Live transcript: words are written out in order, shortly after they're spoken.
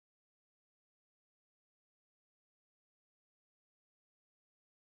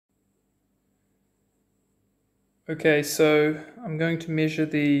Okay, so I'm going to measure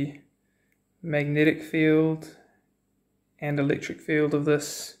the magnetic field and electric field of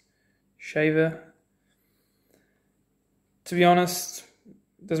this shaver. To be honest,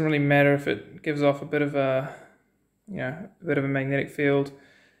 it doesn't really matter if it gives off a bit of a magnetic field.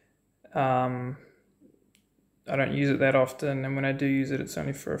 I don't use it that often, and when I do use it, it's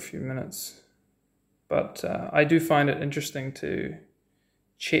only for a few minutes. But I do find it interesting to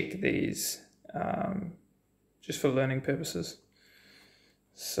check these just for learning purposes.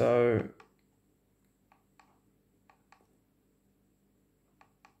 So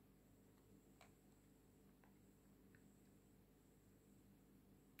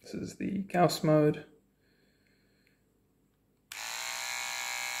this is the Gauss mode.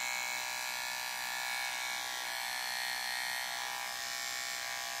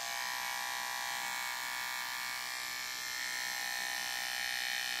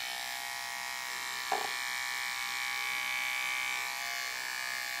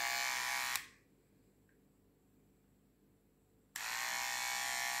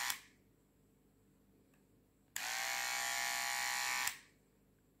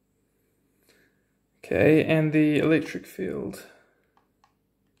 Okay, and the electric field.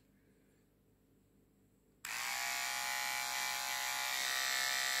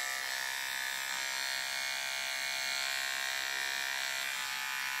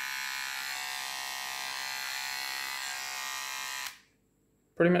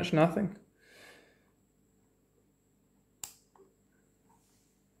 Pretty much nothing.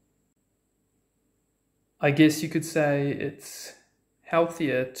 I guess you could say it's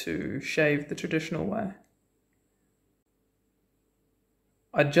healthier to shave the traditional way.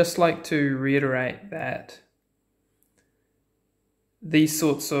 I'd just like to reiterate that these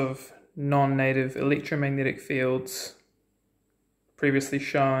sorts of non-native electromagnetic fields previously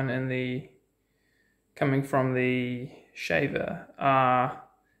shown coming from the shaver are,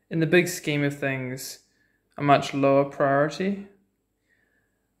 in the big scheme of things, a much lower priority.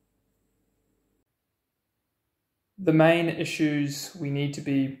 The main issues we need to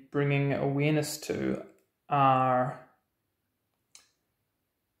be bringing awareness to are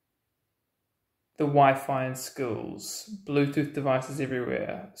the Wi-Fi in schools, Bluetooth devices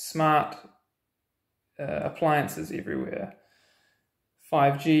everywhere, smart appliances everywhere,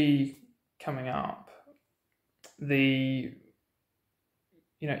 5G coming up, the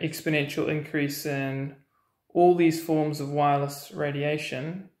exponential increase in all these forms of wireless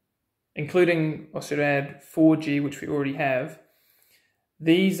radiation, including, I should add, 4G, which we already have.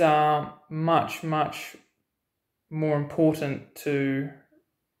 These are much, much more important to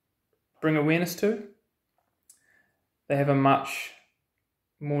bring awareness to. They have a much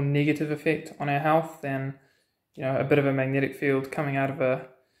more negative effect on our health than a bit of a magnetic field coming out of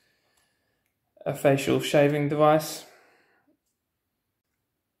a facial shaving device.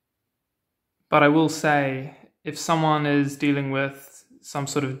 But I will say, if someone is dealing with some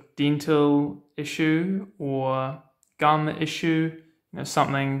sort of dental issue or gum issue,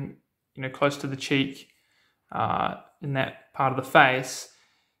 something close to the cheek in that part of the face,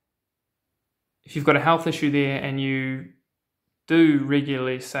 if you've got a health issue there and you do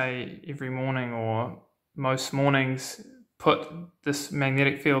regularly, say every morning or most mornings, put this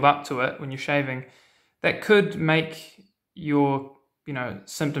magnetic field up to it when you're shaving, that could make your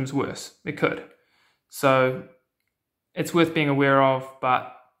symptoms worse. It could. So it's worth being aware of,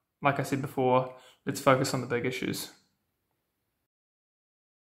 but like I said before, let's focus on the big issues.